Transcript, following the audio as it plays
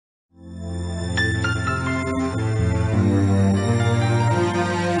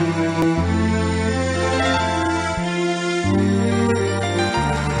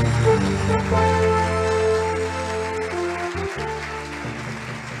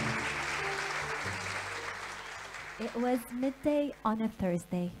It was midday on a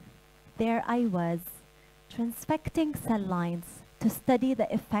Thursday. There I was, transfecting cell lines to study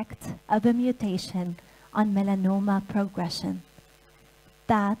the effect of a mutation on melanoma progression.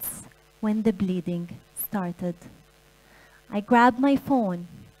 That's when the bleeding started. I grabbed my phone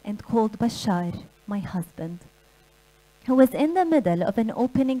and called Bashar, my husband, who was in the middle of an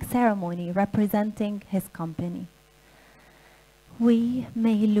opening ceremony representing his company. "We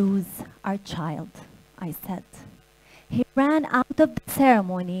may lose our child," I said. He ran out of the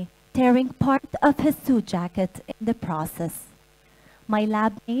ceremony, tearing part of his suit jacket in the process. My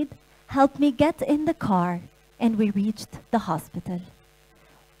lab maid helped me get in the car, and we reached the hospital.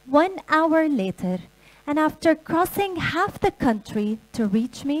 1 hour later, and after crossing half the country to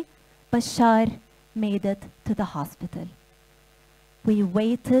reach me, Bashar made it to the hospital. We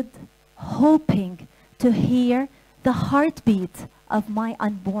waited, hoping to hear the heartbeat of my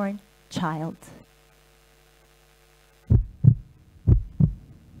unborn child.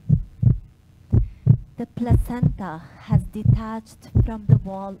 The placenta has detached from the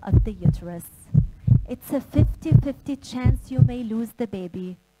wall of the uterus. It's a 50-50 chance you may lose the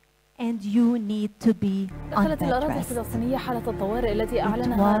baby, and you need to be on دخلت الأراضي bed rest. الفلسطينية حالة الطوارئ التي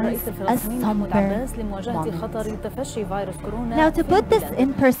أعلنها الرئيس الفلسطيني محمود عباس لمواجهة خطر تفشي فيروس كورونا. Now, to put this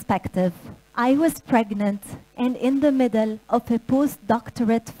in perspective, I was pregnant and in the middle of a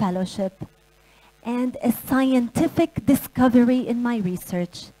postdoctorate fellowship and a scientific discovery in my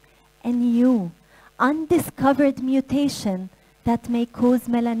research, a new, undiscovered mutation that may cause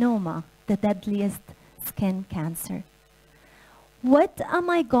melanoma, the deadliest skin cancer. What am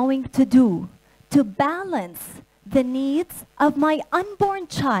I going to do to balance the needs of my unborn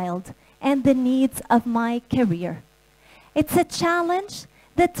child and the needs of my career? It's a challenge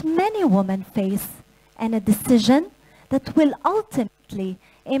that many women face, and a decision that will ultimately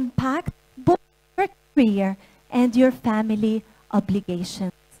impact both your career and your family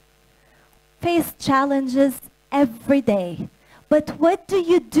obligations. Face challenges every day, but what do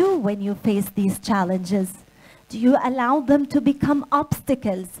you do when you face these challenges? Do you allow them to become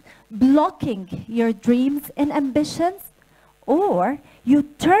obstacles, blocking your dreams and ambitions? Or you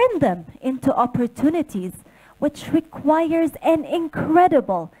turn them into opportunities, which requires an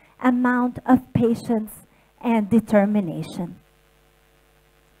incredible amount of patience and determination.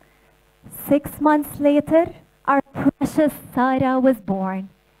 6 months later, our precious Sarah was born,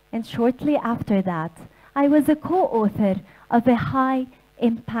 and shortly after that, I was a co-author of a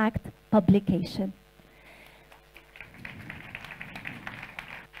high-impact publication.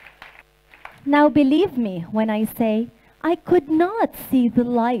 Now, believe me when I say I could not see the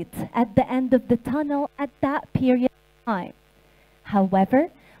light at the end of the tunnel at that period of time. However,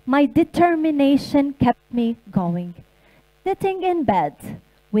 my determination kept me going. Sitting in bed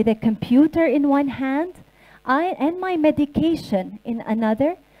with a computer in one hand and my medication in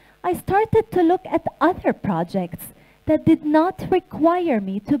another, I started to look at other projects that did not require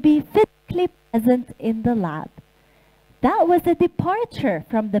me to be physically present in the lab. That was a departure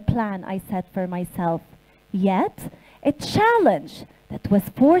from the plan I set for myself, yet a challenge that was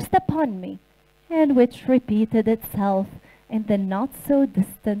forced upon me and which repeated itself in the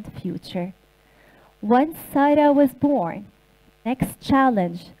not-so-distant future. Once Sarah was born, next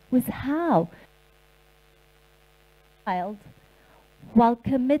challenge was how child, while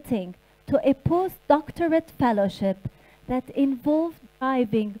committing to a postdoctorate fellowship that involved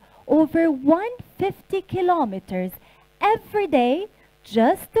driving over 150 kilometers every day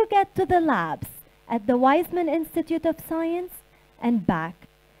just to get to the labs at the Weizmann Institute of Science and back,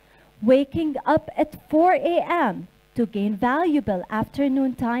 waking up at 4 a.m. to gain valuable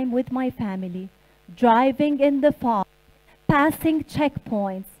afternoon time with my family, driving in the fog, passing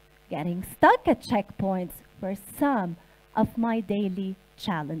checkpoints, getting stuck at checkpoints were some of my daily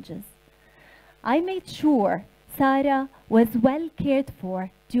challenges. I made sure Sarah was well cared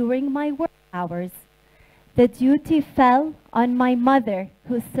for during my work hours. The duty fell on my mother,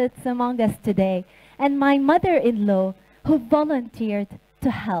 who sits among us today, and my mother-in-law, who volunteered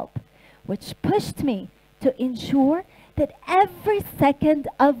to help, which pushed me to ensure that every second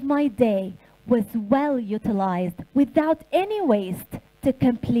of my day was well utilized without any waste to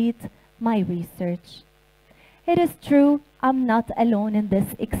complete my research. It is true, I'm not alone in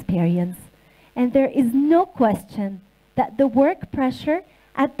this experience, and there is no question that the work pressure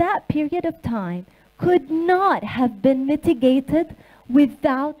at that period of time could not have been mitigated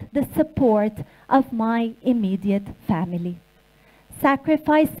without the support of my immediate family.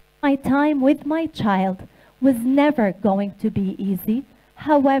 Sacrificing my time with my child was never going to be easy.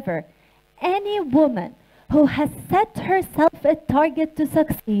 However, any woman who has set herself a target to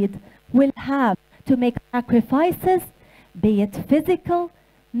succeed will have to make sacrifices, be it physical,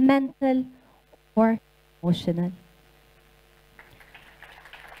 mental, or emotional.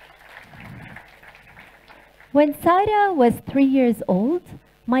 When Sarah was 3 years old,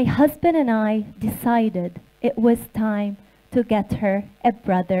 my husband and I decided it was time to get her a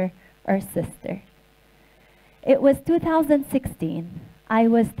brother or sister. It was 2016. I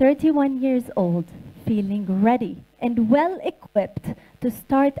was 31 years old, feeling ready and well equipped to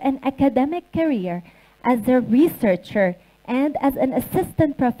start an academic career as a researcher and as an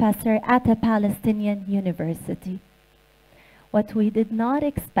assistant professor at a Palestinian university. What we did not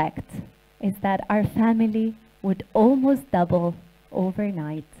expect is that our family would almost double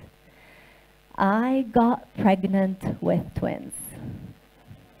overnight. I got pregnant with twins.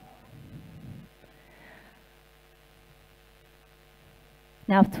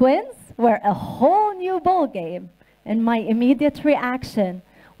 Now, twins were a whole new ballgame, and my immediate reaction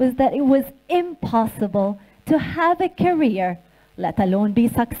was that it was impossible to have a career, let alone be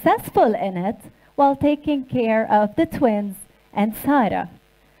successful in it, while taking care of the twins and Sarah.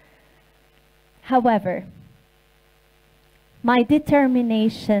 However, my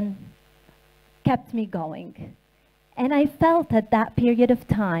determination kept me going, and I felt at that period of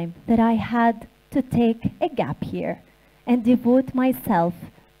time that I had to take a gap year and devote myself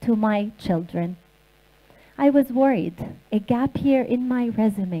to my children. I was worried a gap year in my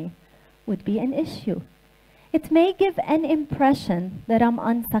resume would be an issue. It may give an impression that I'm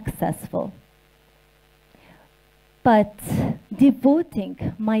unsuccessful. But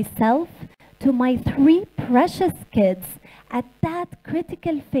devoting myself to my 3 precious kids at that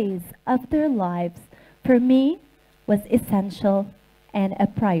critical phase of their lives, for me, was essential and a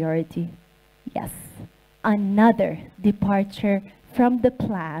priority. Yes, another departure from the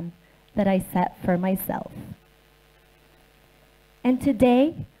plan that I set for myself. And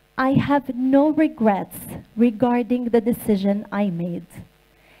today, I have no regrets regarding the decision I made.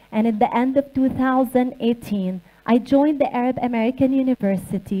 And at the end of 2018, I joined the Arab American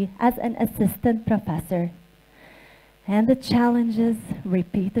University as an assistant professor. And the challenges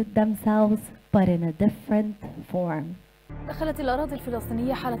repeated themselves, but in a different form. دخلت الأراضي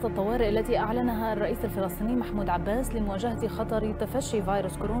الفلسطينية حالة الطوارئ التي أعلنها الرئيس الفلسطيني محمود عباس لمواجهة خطر تفشي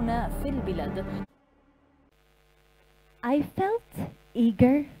فيروس كورونا في البلاد. I felt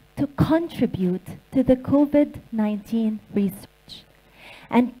eager to contribute to the COVID-19 research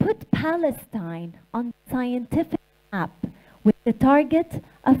and put Palestine on the scientific map with the target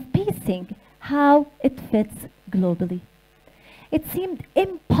of piecing how it fits globally. It seemed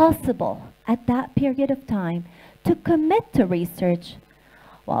impossible at that period of time to commit to research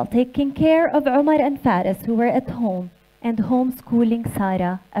while taking care of Umar and Faris, who were at home, and homeschooling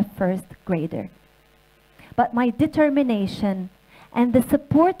Sarah, a first grader. But my determination and the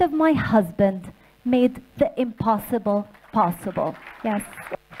support of my husband made the impossible possible. Yes.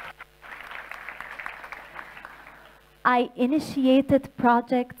 I initiated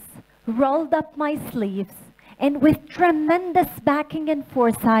projects, rolled up my sleeves, and with tremendous backing and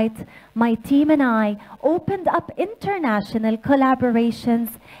foresight, my team and I opened up international collaborations,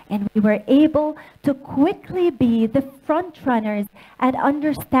 and we were able to quickly be the front runners at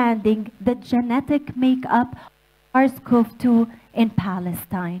understanding the genetic makeup of SARS-CoV-2 in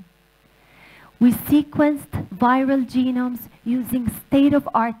Palestine. We sequenced viral genomes using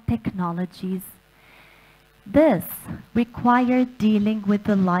state-of-art technologies. This required dealing with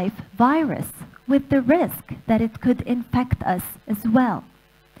the live virus, with the risk that it could infect us as well.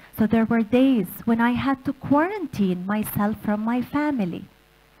 So there were days when I had to quarantine myself from my family.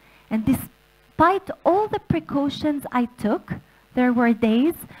 And despite all the precautions I took, there were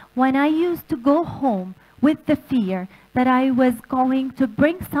days when I used to go home with the fear that I was going to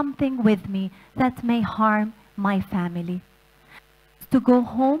bring something with me that may harm my family. To go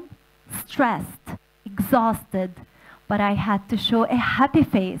home stressed, exhausted, but I had to show a happy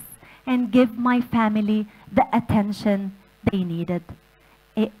face and give my family the attention they needed.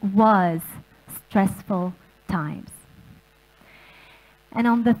 It was stressful times. And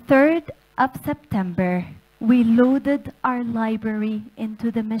on the 3rd of September, we loaded our library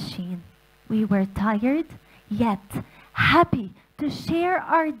into the machine. We were tired, yet happy to share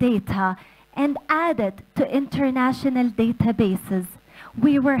our data and add it to international databases.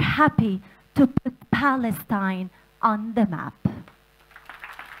 We were happy to put Palestine on the map.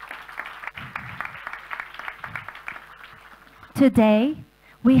 Today,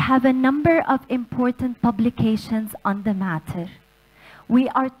 we have a number of important publications on the matter. We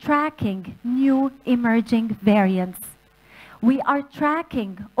are tracking new emerging variants. We are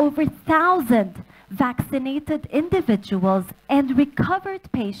tracking over 1,000 vaccinated individuals and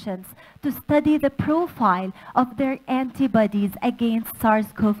recovered patients to study the profile of their antibodies against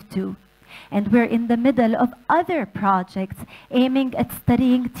SARS-CoV-2. And we're in the middle of other projects aiming at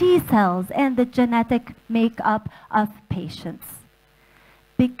studying T cells and the genetic makeup of patients.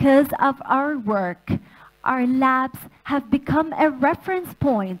 Because of our work, our labs have become a reference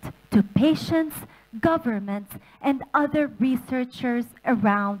point to patients, governments, and other researchers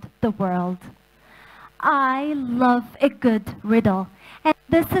around the world. I love a good riddle, and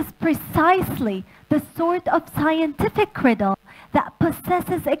this is precisely the sort of scientific riddle that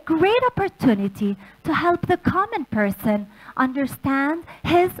possesses a great opportunity to help the common person understand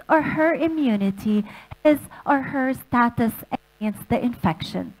his or her immunity, his or her status against the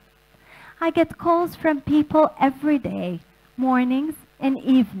infection. I get calls from people every day, mornings and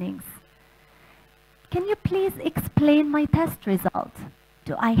evenings. Can you please explain my test result?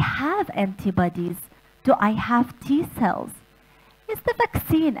 Do I have antibodies? Do I have T cells? Is the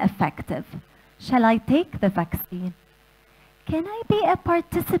vaccine effective? Shall I take the vaccine? Can I be a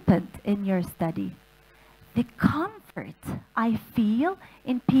participant in your study? The comfort I feel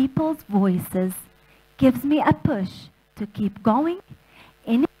in people's voices gives me a push to keep going,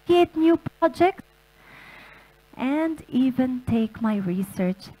 initiate new projects, and even take my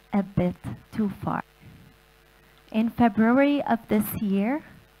research a bit too far. In February of this year,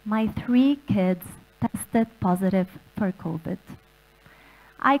 my 3 kids tested positive for COVID.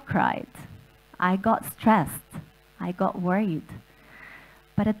 I cried, I got stressed, I got worried.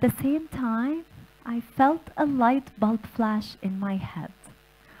 But at the same time, I felt a light bulb flash in my head.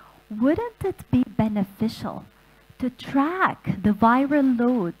 Wouldn't it be beneficial to track the viral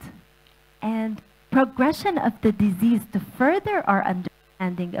load and progression of the disease to further our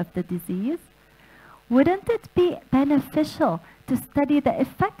understanding of the disease? Wouldn't it be beneficial to study the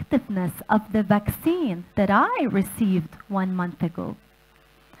effectiveness of the vaccine that I received 1 month ago?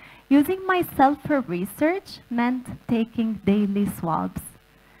 Using myself for research meant taking daily swabs,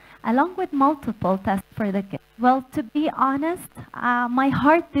 along with multiple tests for the kids. Well, to be honest, my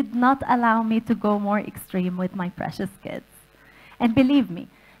heart did not allow me to go more extreme with my precious kids. And believe me,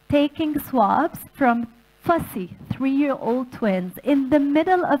 taking swabs from fussy 3-year-old twins in the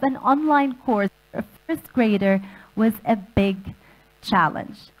middle of an online course for a first grader was a big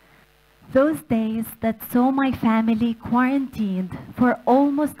challenge. Those days that saw my family quarantined for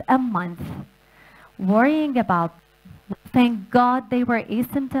almost a month, worrying about them. Thank God they were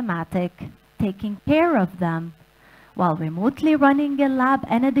asymptomatic, taking care of them while remotely running a lab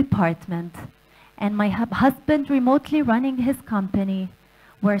and a department, and my husband remotely running his company,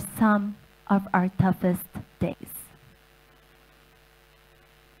 were some of our toughest days.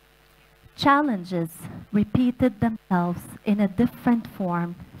 Challenges repeated themselves in a different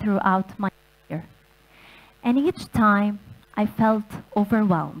form throughout my year. And each time I felt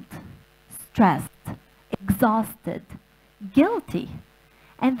overwhelmed, stressed, exhausted, guilty,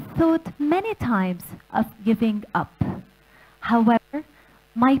 and thought many times of giving up. However,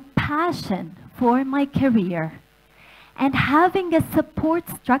 my passion for my career and having a support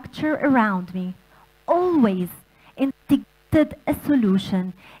structure around me always instigated a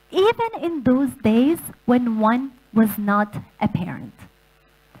solution, even in those days when one was not apparent.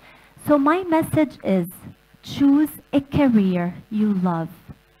 So my message is, choose a career you love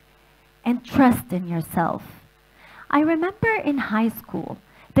and trust in yourself. I remember in high school,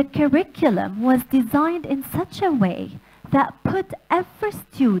 the curriculum was designed in such a way that put every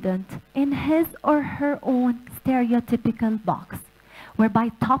student in his or her own stereotypical box, whereby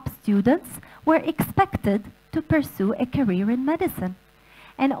top students were expected to pursue a career in medicine.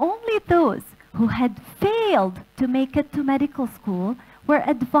 And only those who had failed to make it to medical school were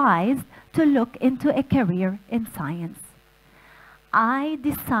advised to look into a career in science. I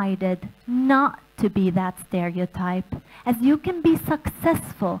decided not to be that stereotype, as you can be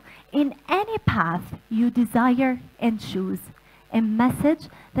successful in any path you desire and choose, a message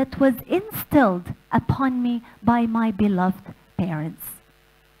that was instilled upon me by my beloved parents.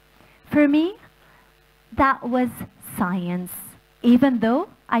 For me, that was science, even though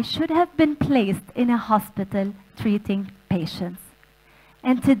I should have been placed in a hospital treating patients.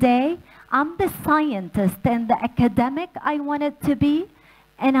 And today, I'm the scientist and the academic I wanted to be,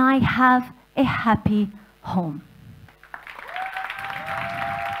 and I have a happy home.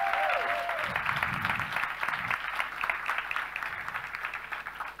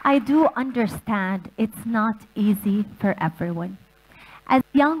 I do understand it's not easy for everyone. As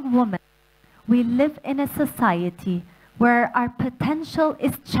young women, we live in a society where our potential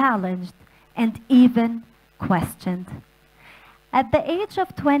is challenged and even questioned. At the age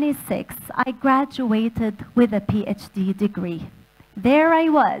of 26, I graduated with a PhD degree. There I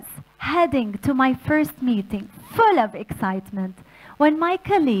was, heading to my first meeting, full of excitement, when my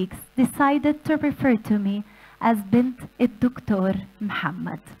colleagues decided to refer to me as Bint الدكتور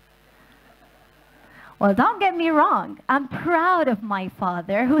Muhammad. Well, don't get me wrong, I'm proud of my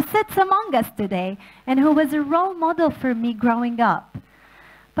father who sits among us today and who was a role model for me growing up.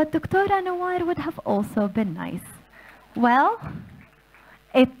 But Dr. Nouar would have also been nice. Well,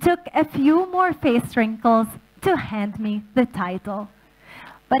 it took a few more face wrinkles to hand me the title.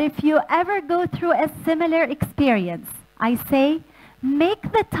 But if you ever go through a similar experience, I say, make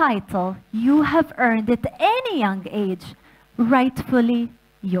the title you have earned at any young age rightfully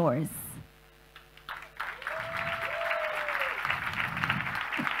yours.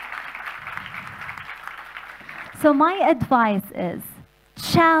 So my advice is,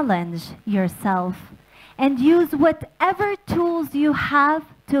 challenge yourself and use whatever tools you have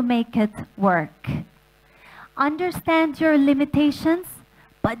to make it work. Understand your limitations,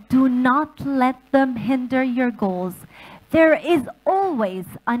 but do not let them hinder your goals. There is always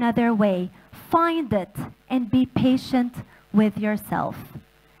another way. Find it and be patient with yourself.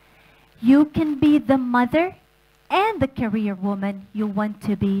 You can be the mother and the career woman you want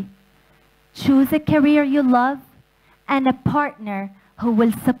to be. Choose a career you love and a partner who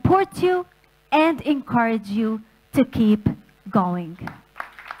will support you and encourage you to keep going.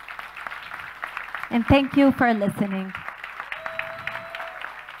 And thank you for listening.